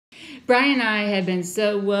Brian and I have been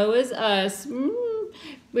so woe is us.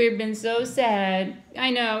 We've been so sad. I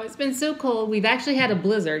know, it's been so cold. We've actually had a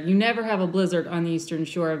blizzard. You never have a blizzard on the eastern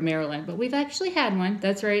shore of Maryland, but we've actually had one.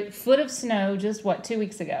 That's right. Foot of snow just, 2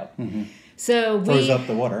 weeks ago. Mm-hmm. So froze up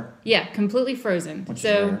the water. Yeah, completely frozen. Which so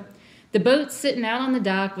is rare. The boat's sitting out on the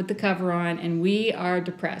dock with the cover on, and we are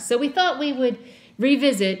depressed. So we thought we would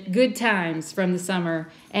revisit good times from the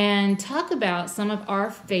summer and talk about some of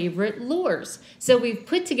our favorite lures. So we've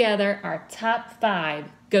put together our top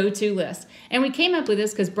 5 go-to list. And we came up with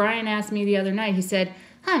this because Brian asked me the other night, he said,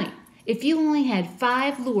 honey, if you only had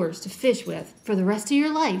 5 lures to fish with for the rest of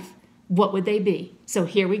your life, what would they be? So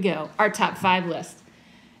here we go, our top 5 list.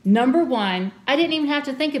 Number 1, I didn't even have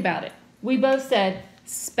to think about it. We both said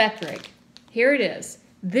spec rig. Here it is.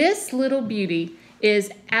 This little beauty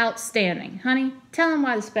is outstanding. Honey, tell them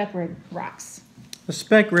why the spec rig rocks. The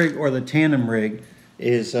spec rig or the tandem rig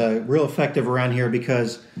is real effective around here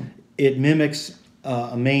because it mimics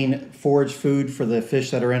a main forage food for the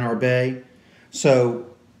fish that are in our bay. So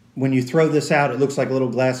when you throw this out, it looks like a little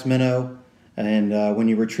glass minnow, and when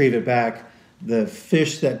you retrieve it back, the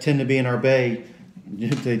fish that tend to be in our bay,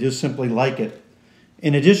 they just simply like it.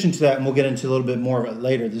 In addition to that, and we'll get into a little bit more of it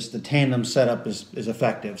later, the tandem setup is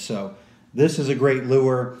effective. So this is a great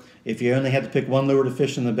lure. If you only had to pick one lure to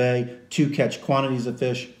fish in the bay, to catch quantities of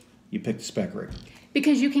fish, you pick the spec rig.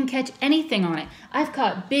 Because you can catch anything on it. I've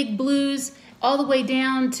caught big blues all the way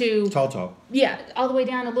down to... Tall. Yeah, all the way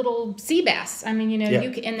down to little sea bass. I mean, you know, Yeah.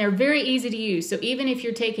 and they're very easy to use. So even if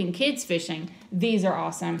you're taking kids fishing, these are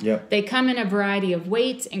awesome. Yep. They come in a variety of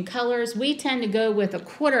weights and colors. We tend to go with a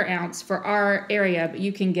 1/4 ounce for our area, but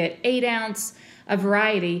you can get 8 ounce, a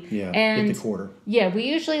variety. Yeah, and get the 1/4. Yeah, we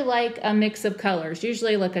usually like a mix of colors.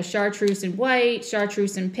 Usually like a chartreuse and white,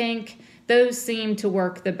 chartreuse and pink. Those seem to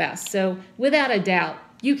work the best. So without a doubt,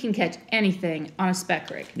 you can catch anything on a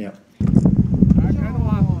spec rig. Yep.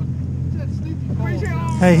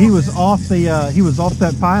 Hey, he was off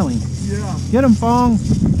that piling. Yeah. Get him, Fong.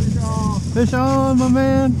 Fish on. Fish on, my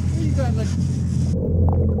man. You got like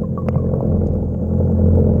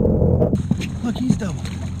Look, he's double.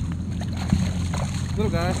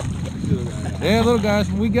 little guys. Yeah, little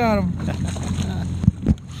guys. We got them. That's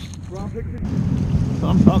what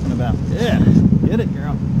I'm talking about. Yeah. Get it,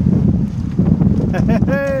 girl.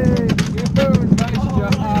 Hey. Nice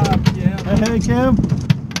job. Yeah. Hey, Kim.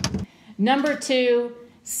 Number 2,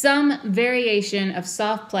 some variation of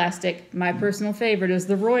soft plastic. My personal favorite is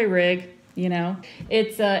the Roy rig. You know,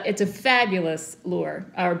 it's a fabulous lure.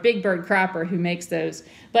 Our Big Bird Cropper who makes those,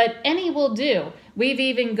 but any will do. We've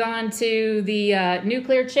even gone to the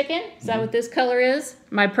nuclear chicken. Is that what this color is?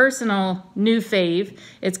 My personal new fave.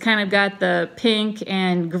 It's kind of got the pink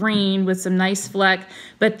and green with some nice fleck.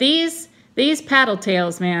 But these paddle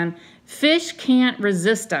tails, man. Fish can't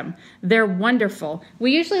resist them. They're wonderful.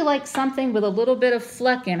 We usually like something with a little bit of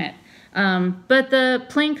fleck in it, but the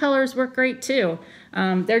plain colors work great too.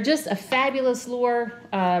 They're just a fabulous lure.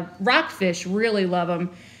 Rockfish really love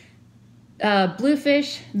them.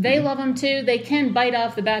 Bluefish, they love them too. They can bite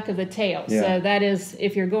off the back of the tail. Yeah. So that is,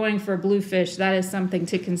 if you're going for bluefish, that is something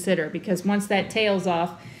to consider because once that tail's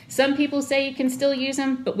off, some people say you can still use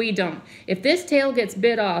them, but we don't. If this tail gets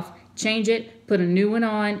bit off, change it, put a new one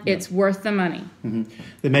on. It's worth the money. Mm-hmm.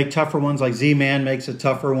 They make tougher ones, like Z-Man makes a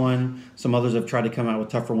tougher one. Some others have tried to come out with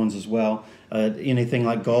tougher ones as well. Anything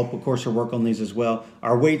like Gulp, of course, will work on these as well.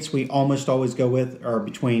 Our weights we almost always go with are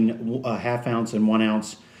between a 1/2 ounce and 1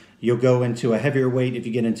 ounce. You'll go into a heavier weight if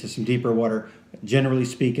you get into some deeper water. Generally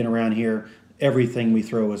speaking, around here, everything we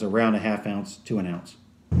throw is around a 1/2 ounce to 1 ounce.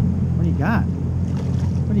 What do you got?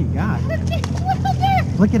 What do you got?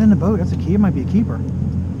 Flick it in the boat. That's a key. It might be a keeper.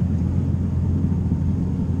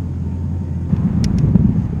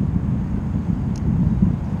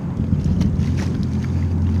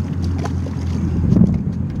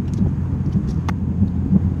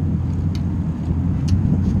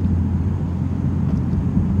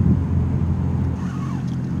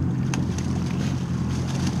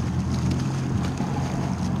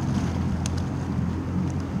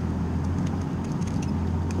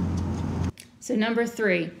 So number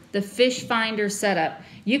 3, the fish finder setup.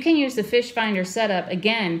 You can use the fish finder setup,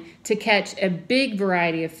 again, to catch a big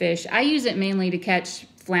variety of fish. I use it mainly to catch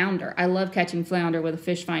flounder. I love catching flounder with a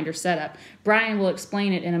fish finder setup. Brian will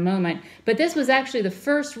explain it in a moment. But this was actually the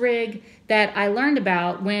first rig that I learned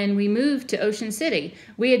about when we moved to Ocean City.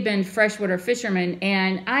 We had been freshwater fishermen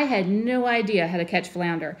and I had no idea how to catch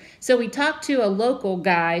flounder. So we talked to a local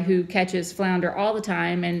guy who catches flounder all the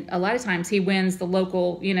time, and a lot of times he wins the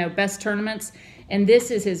local, best tournaments. and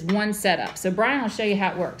this is his one setup. So Brian will show you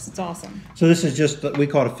how it works. It's awesome. So this is just, we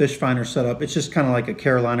call it a fish finder setup. It's just kind of like a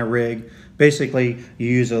Carolina rig. Basically, you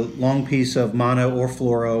use a long piece of mono or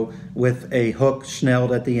fluoro with a hook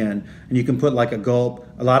snelled at the end. And you can put like a gulp.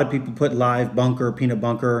 A lot of people put live bunker, peanut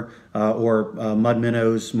bunker, or mud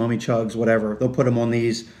minnows, mummy chugs, whatever. They'll put them on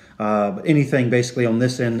these. Anything basically on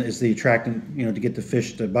this end is the attractant, to get the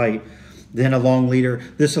fish to bite. Then a long leader.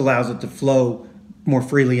 This allows it to flow more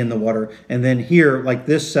freely in the water. And then here, like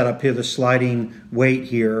this setup here, the sliding weight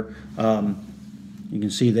here, you can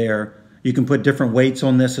see there, you can put different weights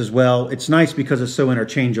on this as well. It's nice because it's so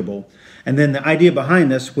interchangeable. And then the idea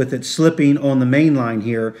behind this, with it slipping on the main line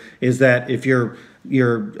here, is that if you're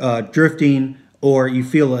drifting or you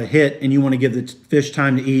feel a hit and you want to give the fish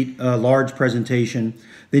time to eat a large presentation,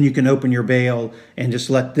 then you can open your bail and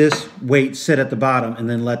just let this weight sit at the bottom and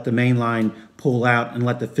then let the main line pull out and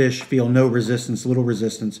let the fish feel no resistance, little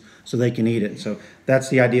resistance, so they can eat it. So that's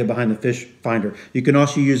the idea behind the fish finder. You can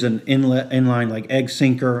also use an inline like egg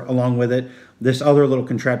sinker along with it. This other little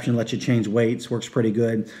contraption lets you change weights, works pretty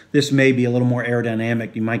good. This may be a little more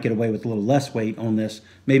aerodynamic. You might get away with a little less weight on this,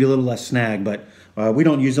 maybe a little less snag, but we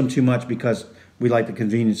don't use them too much because we like the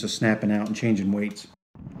convenience of snapping out and changing weights.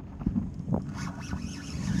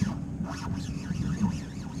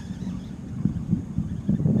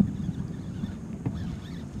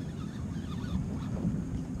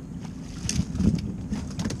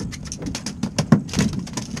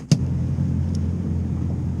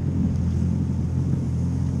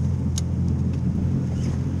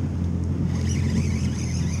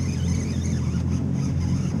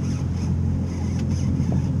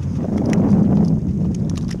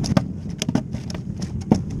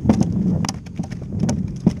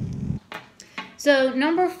 So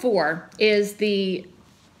number 4 is the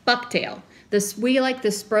bucktail. We like the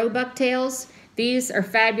Spro bucktails. These are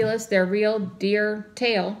fabulous. They're real deer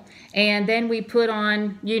tail. And then we put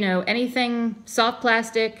on, anything soft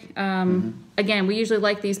plastic. Again, we usually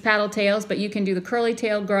like these paddle tails, but you can do the curly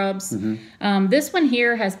tail grubs. This one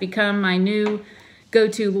here has become my new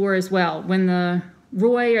go-to lure as well. When the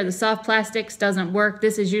Roy or the soft plastics doesn't work,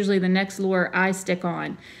 this is usually the next lure I stick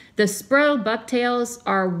on. The Spro bucktails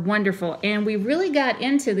are wonderful, and we really got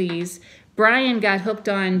into these. Brian got hooked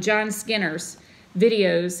on John Skinner's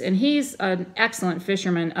videos, and he's an excellent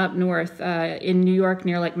fisherman up north in New York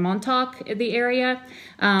near like Montauk, the area.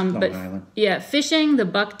 Long Island. Yeah, Fishing the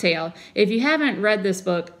Bucktail. If you haven't read this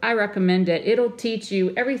book, I recommend it. It'll teach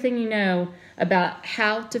you everything you know about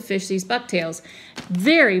how to fish these bucktails.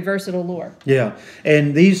 Very versatile lure. Yeah,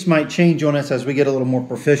 and these might change on us as we get a little more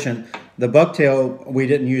proficient. The bucktail we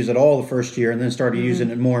didn't use at all the first year, and then started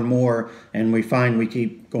using it more and more, and we find we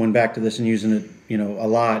keep going back to this and using it, a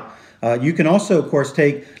lot. You can also, of course,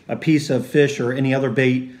 take a piece of fish or any other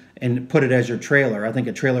bait and put it as your trailer. I think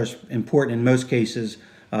a trailer is important in most cases,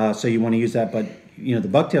 so you want to use that. But the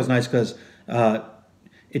bucktail is nice because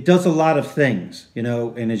it does a lot of things,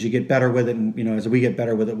 and as you get better with it, and as we get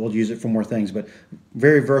better with it, we'll use it for more things. But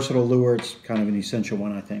very versatile lure. It's kind of an essential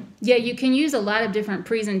one, I think. Yeah, you can use a lot of different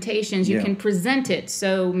presentations. You can present it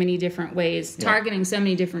so many different ways, targeting so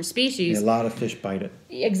many different species. Yeah, a lot of fish bite it.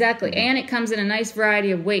 Exactly, and it comes in a nice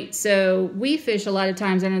variety of weights. So we fish a lot of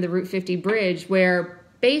times under the Route 50 bridge, where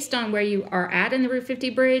based on where you are at in the Route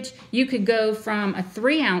 50 bridge, you could go from a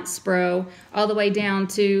 3-ounce Spro all the way down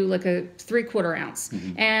to like a 3/4 ounce.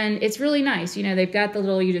 And it's really nice. They've got the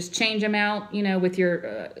little, you just change them out, with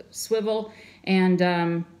your swivel and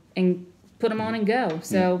put them on and go.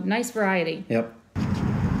 So nice variety. Yep.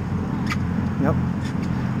 Yep.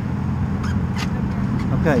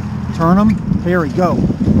 Okay, turn them. Here we go.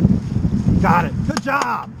 Got it. Good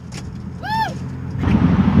job.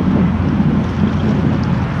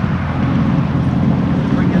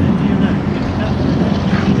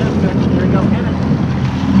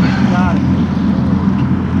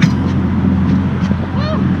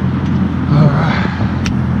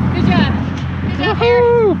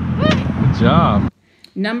 Good job.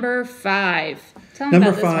 Number 5. Tell me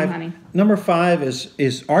about this one, honey. Number 5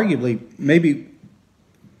 is arguably maybe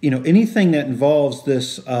anything that involves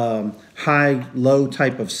this high-low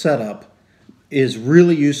type of setup is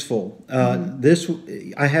really useful. This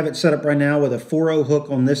I have it set up right now with a 4-0 hook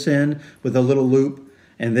on this end with a little loop.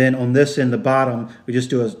 And then on this end, the bottom, we just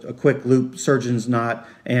do a quick loop surgeon's knot,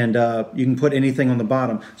 and you can put anything on the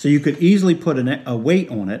bottom. So you could easily put a weight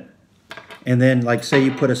on it, and then like say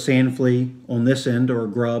you put a sand flea on this end or a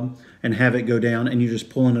grub and have it go down, and you're just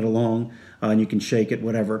pulling it along, and you can shake it,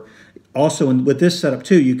 whatever. Also, with this setup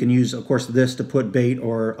too, you can use, of course, this to put bait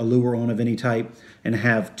or a lure on of any type and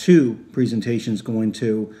have 2 presentations going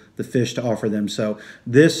to the fish to offer them. So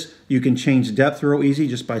this, you can change depth real easy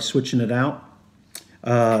just by switching it out.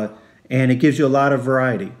 And it gives you a lot of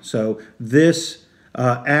variety. So this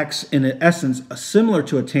acts in essence similar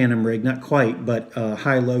to a tandem rig, not quite, but a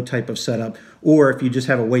high-low type of setup. Or if you just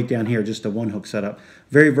have a weight down here, just a 1-hook setup.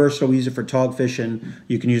 Very versatile. Use it for tog fishing.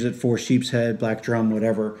 You can use it for sheep's head, black drum,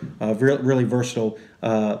 whatever. Really versatile.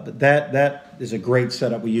 That is a great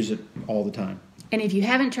setup. We use it all the time. And if you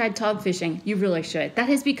haven't tried tog fishing, you really should. That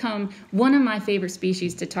has become one of my favorite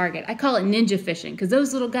species to target. I call it ninja fishing because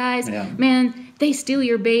those little guys, man, they steal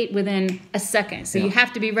your bait within a second. So you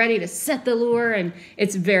have to be ready to set the lure, and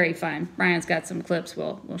it's very fun. Brian's got some clips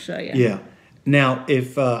we'll show you. Yeah. Now,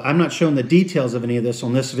 if I'm not showing the details of any of this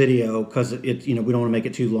on this video because we don't want to make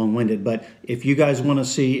it too long-winded, but if you guys want to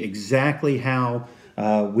see exactly how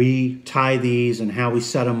we tie these and how we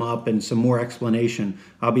set them up and some more explanation,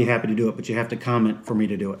 I'll be happy to do it, but you have to comment for me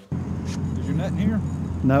to do it. Is your net in here?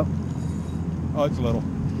 No. Oh, it's little.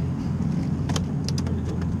 There you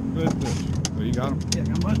go. Good fish. Oh, you got him? Yeah,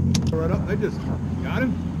 got one. Right up. They just got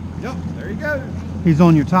him. Yep, there he goes. He's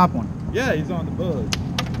on your top one. Yeah, he's on the bug.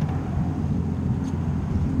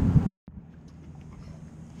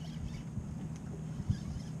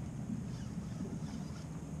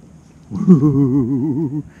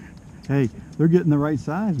 Ooh. Hey, they're getting the right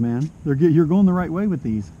size, man. You're going the right way with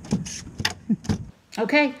these.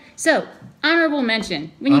 Okay, so honorable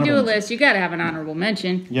mention. When you do a list, you got to have an honorable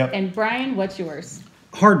mention. Yep. And Brian, what's yours?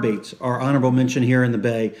 Hard baits are honorable mention here in the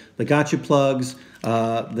bay. The gotcha plugs,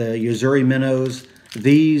 the Yo-Zuri minnows.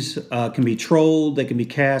 These can be trolled, they can be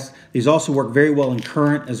cast. These also work very well in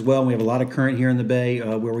current as well. We have a lot of current here in the bay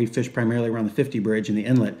where we fish primarily around the 50 bridge in the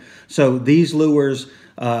inlet. So these lures,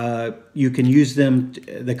 you can use them,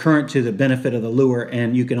 the current to the benefit of the lure,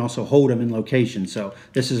 and you can also hold them in location. So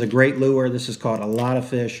this is a great lure. This has caught a lot of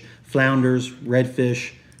fish, flounders,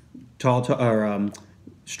 redfish,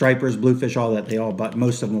 stripers, bluefish, all that. They all bite.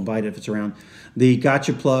 Most of them will bite if it's around. The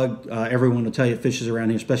gotcha plug, everyone will tell you it fishes around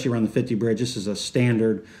here, especially around the 50 bridge. This is a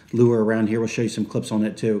standard lure around here. We'll show you some clips on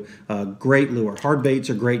it too. Great lure. Hard baits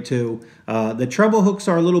are great too. The treble hooks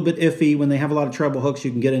are a little bit iffy. When they have a lot of treble hooks,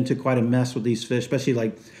 you can get into quite a mess with these fish, especially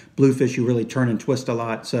like bluefish. You really turn and twist a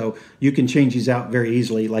lot. So you can change these out very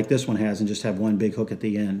easily like this one has and just have one big hook at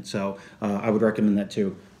the end. So I would recommend that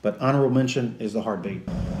too. But honorable mention is the hard bait.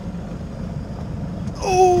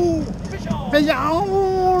 Oh! Fish on! Fish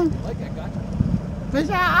on! Like I got you. Fish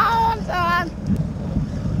on, son!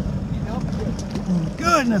 Oh,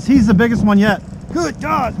 goodness, he's the biggest one yet. Good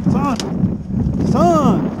God, son!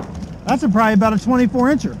 Son! That's probably about a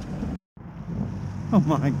 24-incher. Oh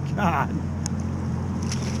my God.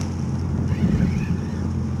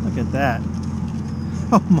 Look at that.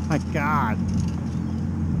 Oh my God.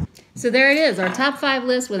 So there it is, our top 5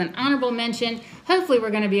 list with an honorable mention. Hopefully we're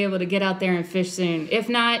going to be able to get out there and fish soon. If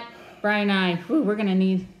not, Brian and I, we're going to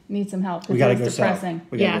need some help. We got to go depressing.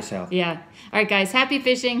 south. We got to go south. Yeah. All right, guys. Happy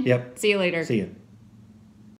fishing. Yep. See you later. See you.